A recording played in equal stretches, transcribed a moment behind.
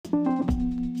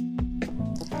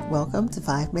Welcome to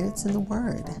 5 Minutes in the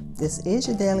Word. This is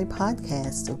your daily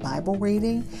podcast of Bible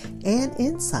reading and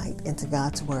insight into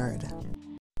God's Word.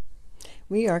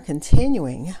 We are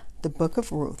continuing the book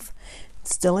of Ruth,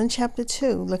 still in chapter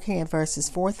 2, looking at verses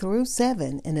 4 through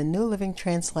 7 in the New Living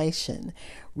Translation.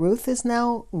 Ruth is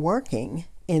now working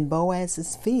in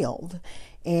Boaz's field,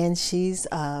 and she's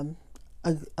a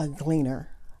gleaner,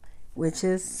 which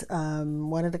is,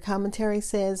 one of the commentaries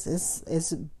says,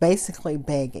 is basically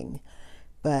begging.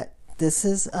 But this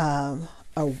is a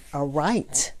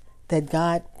right that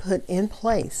God put in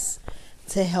place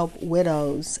to help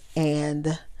widows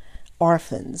and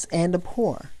orphans and the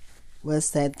poor, was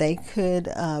that they could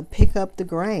pick up the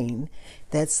grain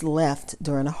that's left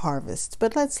during a harvest.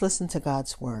 But let's listen to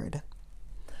God's word.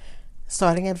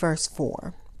 Starting at verse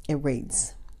 4, it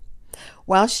reads,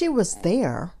 "While she was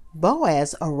there,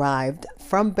 Boaz arrived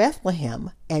from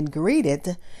Bethlehem and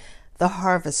greeted the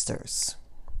harvesters.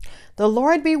 'The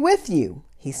Lord be with you,'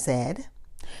 he said.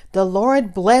 'The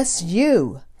Lord bless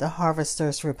you,' the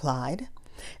harvesters replied.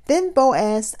 Then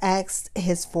Boaz asked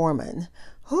his foreman,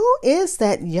 'Who is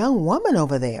that young woman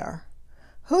over there?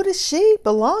 Who does she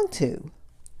belong to?'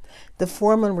 The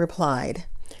foreman replied,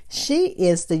 'She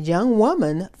is the young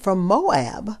woman from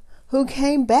Moab who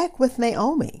came back with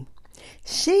Naomi.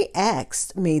 She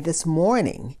asked me this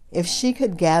morning if she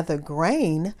could gather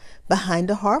grain behind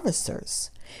the harvesters.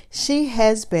 She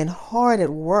has been hard at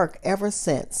work ever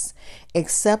since,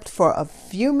 except for a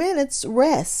few minutes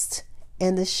rest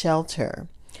in the shelter.'"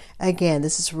 Again,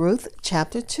 this is Ruth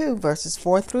chapter 2, verses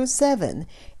 4 through 7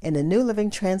 in the New Living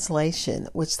Translation,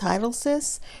 which titles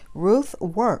this, "Ruth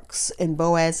Works in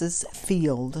Boaz's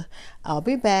Field." I'll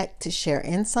be back to share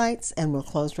insights, and we'll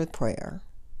close with prayer.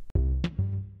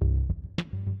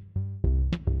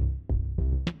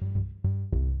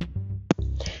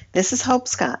 This is Hope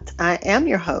Scott. I am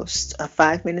your host of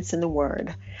 5 Minutes in the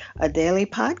Word, a daily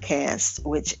podcast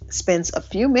which spends a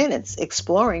few minutes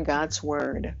exploring God's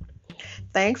Word.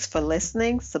 Thanks for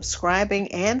listening,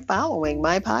 subscribing, and following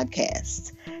my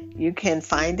podcast. You can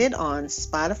find it on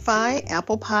Spotify,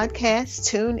 Apple Podcasts,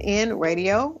 TuneIn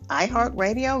Radio,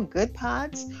 iHeartRadio, Good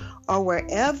Pods, or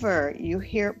wherever you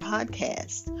hear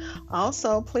podcasts.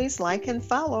 Also, please like and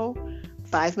follow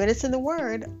 5 Minutes in the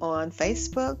Word on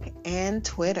Facebook and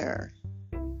Twitter.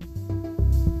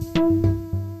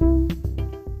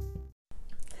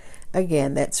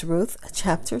 Again, that's Ruth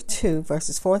chapter 2,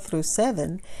 verses 4 through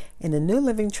 7 in the New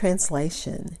Living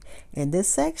Translation. In this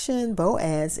section,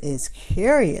 Boaz is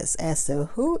curious as to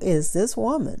who is this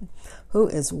woman who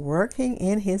is working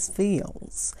in his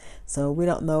fields. So we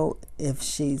don't know if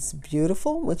she's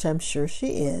beautiful, which I'm sure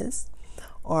she is,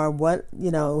 or what,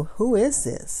 who is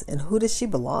this and who does she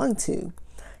belong to?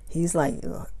 He's like,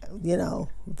 va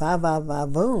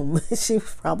boom. She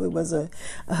probably was a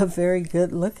very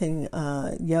good looking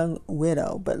young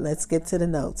widow. But let's get to the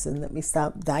notes and let me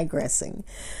stop digressing.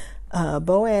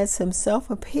 Boaz himself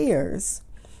appears,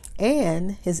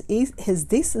 and his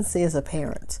decency is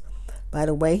apparent by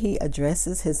the way he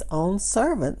addresses his own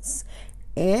servants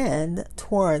and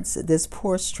towards this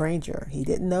poor stranger. He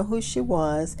didn't know who she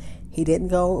was. He didn't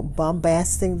go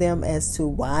bombasting them as to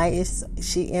why is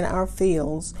she in our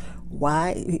fields.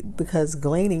 Why? Because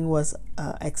gleaning was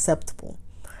acceptable.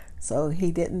 So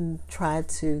he didn't try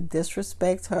to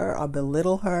disrespect her or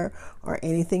belittle her or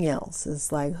anything else.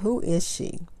 It's like, who is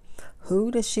she?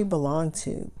 Who does she belong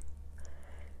to?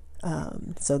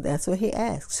 So that's what he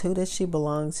asks. Who does she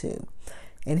belong to?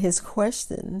 And his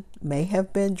question may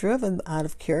have been driven out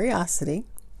of curiosity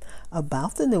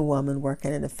about the new woman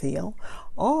working in the field,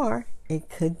 or it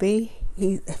could be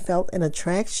he felt an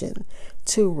attraction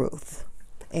to Ruth.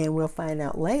 And we'll find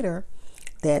out later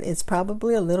that it's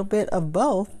probably a little bit of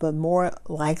both, but more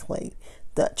likely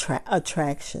the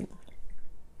attraction.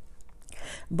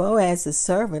 Boaz's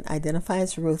servant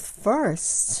identifies Ruth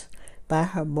first by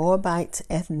her Moabite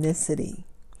ethnicity.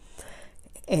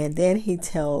 And then he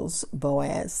tells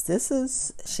Boaz,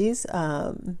 she's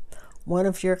one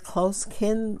of your close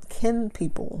kin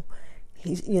people.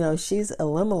 She's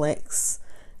Elimelech's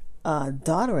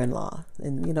daughter-in-law,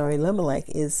 and Elimelech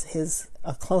is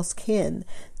a close kin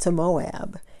to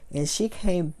Moab, and she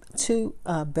came to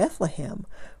Bethlehem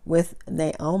with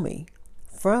Naomi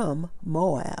from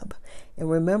Moab. And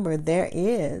remember, there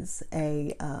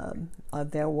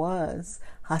was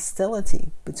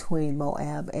hostility between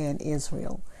Moab and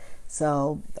Israel.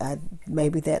 So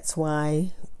maybe that's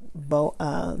why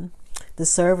the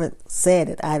servant said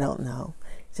it. I don't know.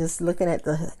 Just looking at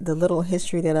the little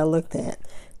history that I looked at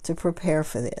to prepare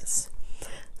for this.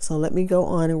 So let me go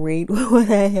on and read what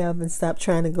I have and stop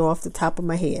trying to go off the top of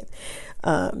my head.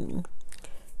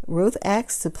 Ruth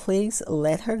asked to please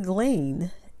let her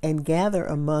glean and gather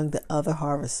among the other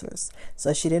harvesters.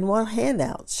 So she didn't want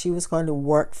handouts. She was going to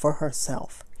work for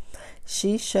herself.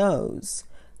 She shows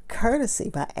courtesy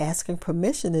by asking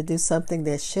permission to do something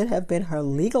that should have been her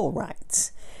legal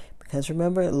rights. Because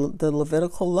remember, the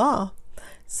Levitical law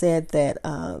said that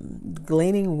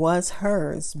gleaning was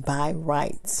hers by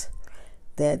right.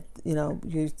 That,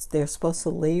 they're supposed to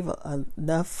leave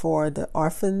enough for the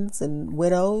orphans and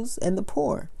widows and the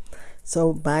poor.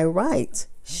 So by right,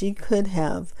 she could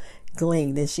have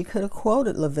gleaned, and she could have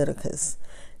quoted Leviticus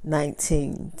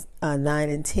 19, 9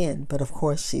 and 10. But of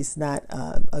course, she's not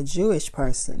a Jewish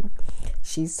person.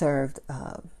 She served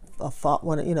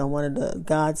one of the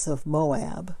gods of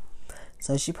Moab.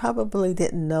 So she probably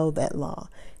didn't know that law.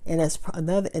 And that's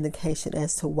another indication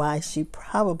as to why she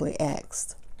probably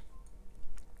asked.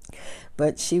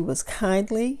 But she was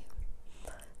kindly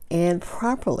and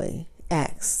properly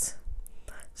asked.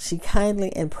 She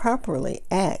kindly and properly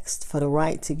asked for the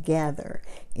right to gather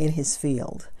in his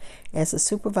field. As the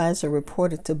supervisor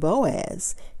reported to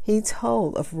Boaz, he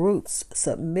told of Ruth's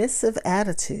submissive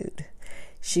attitude.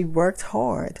 She worked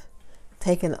hard,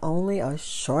 taking only a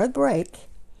short break,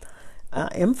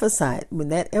 emphasized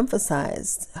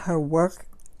her work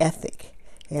ethic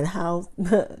and how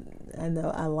I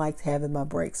know I liked having my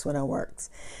breaks when I worked.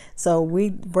 So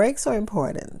breaks are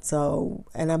important. So,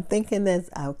 and I'm thinking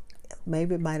that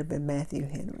maybe it might have been Matthew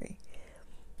Henry,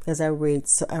 because I read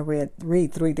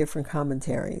 3 different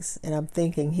commentaries, and I'm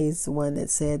thinking he's the one that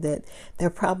said that there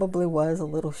probably was a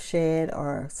little shed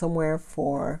or somewhere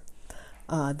for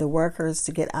the workers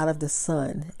to get out of the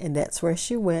sun, and that's where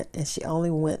she went, and she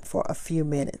only went for a few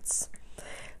minutes.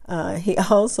 He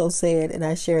also said, and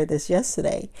I shared this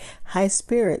yesterday, high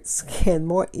spirits can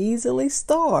more easily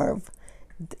starve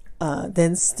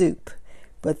than stoop.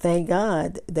 But thank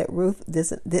God that Ruth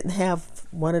didn't have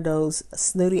one of those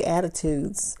snooty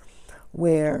attitudes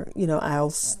where, I'll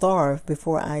starve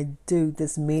before I do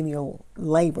this menial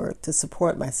labor to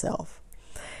support myself.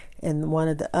 And one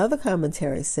of the other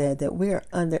commentaries said that we are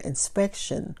under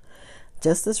inspection,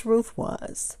 just as Ruth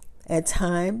was. At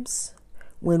times,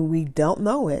 when we don't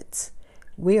know it,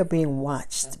 we are being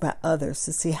watched by others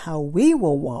to see how we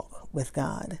will walk with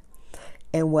God.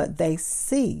 And what they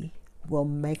see will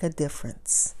make a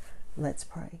difference. Let's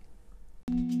pray.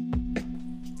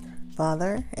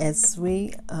 Father, as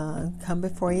we come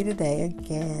before you today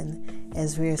again,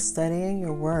 as we are studying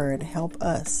your word, help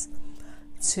us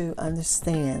to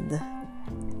understand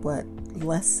what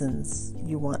lessons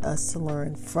you want us to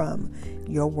learn from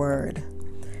your word.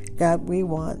 God, we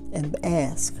want and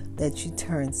ask that you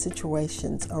turn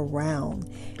situations around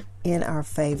in our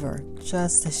favor,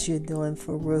 just as you're doing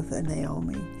for Ruth and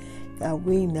Naomi. God,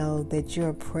 we know that you're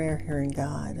a prayer-hearing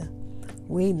God.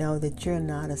 We know that you're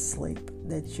not asleep,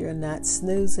 that you're not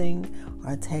snoozing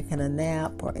or taking a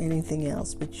nap or anything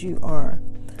else, but you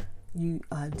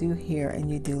do hear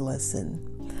and you do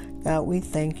listen. God, we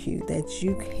thank you that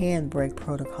you can break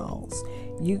protocols.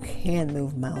 You can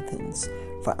move mountains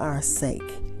for our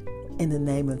sake in the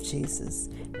name of Jesus.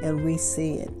 And we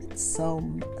see it so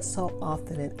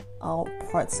often in all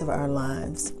parts of our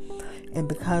lives. And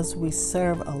because we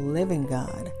serve a living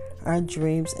God, our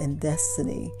dreams and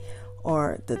destiny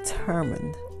are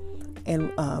determined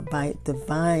and by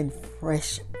divine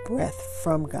fresh breath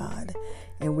from God.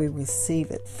 And we receive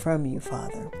it from you,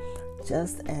 Father.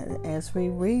 Just as we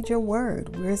read your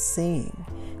word, we're seeing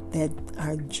that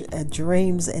our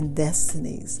dreams and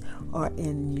destinies are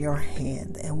in your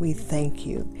hand, and we thank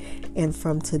you. And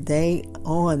from today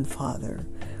on, Father,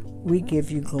 we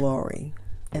give you glory,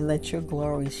 and let your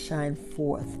glory shine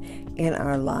forth in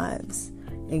our lives.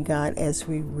 And God, as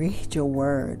we read your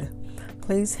word,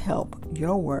 please help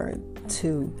your word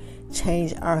to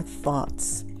change our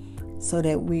thoughts so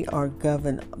that we are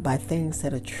governed by things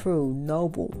that are true,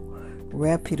 noble,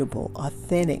 reputable,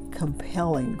 authentic,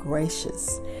 compelling,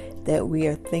 gracious, that we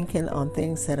are thinking on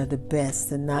things that are the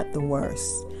best and not the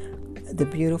worst, the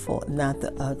beautiful and not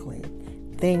the ugly,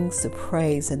 things to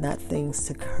praise and not things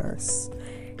to curse.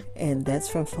 And that's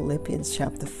from Philippians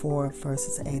chapter 4,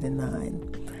 verses 8 and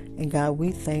 9. And God,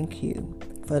 we thank you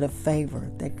for the favor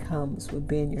that comes with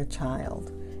being your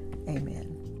child.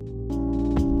 Amen.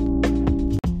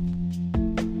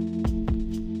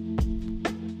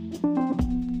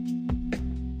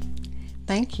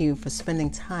 Thank you for spending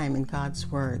time in God's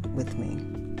Word with me.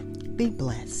 Be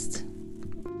blessed.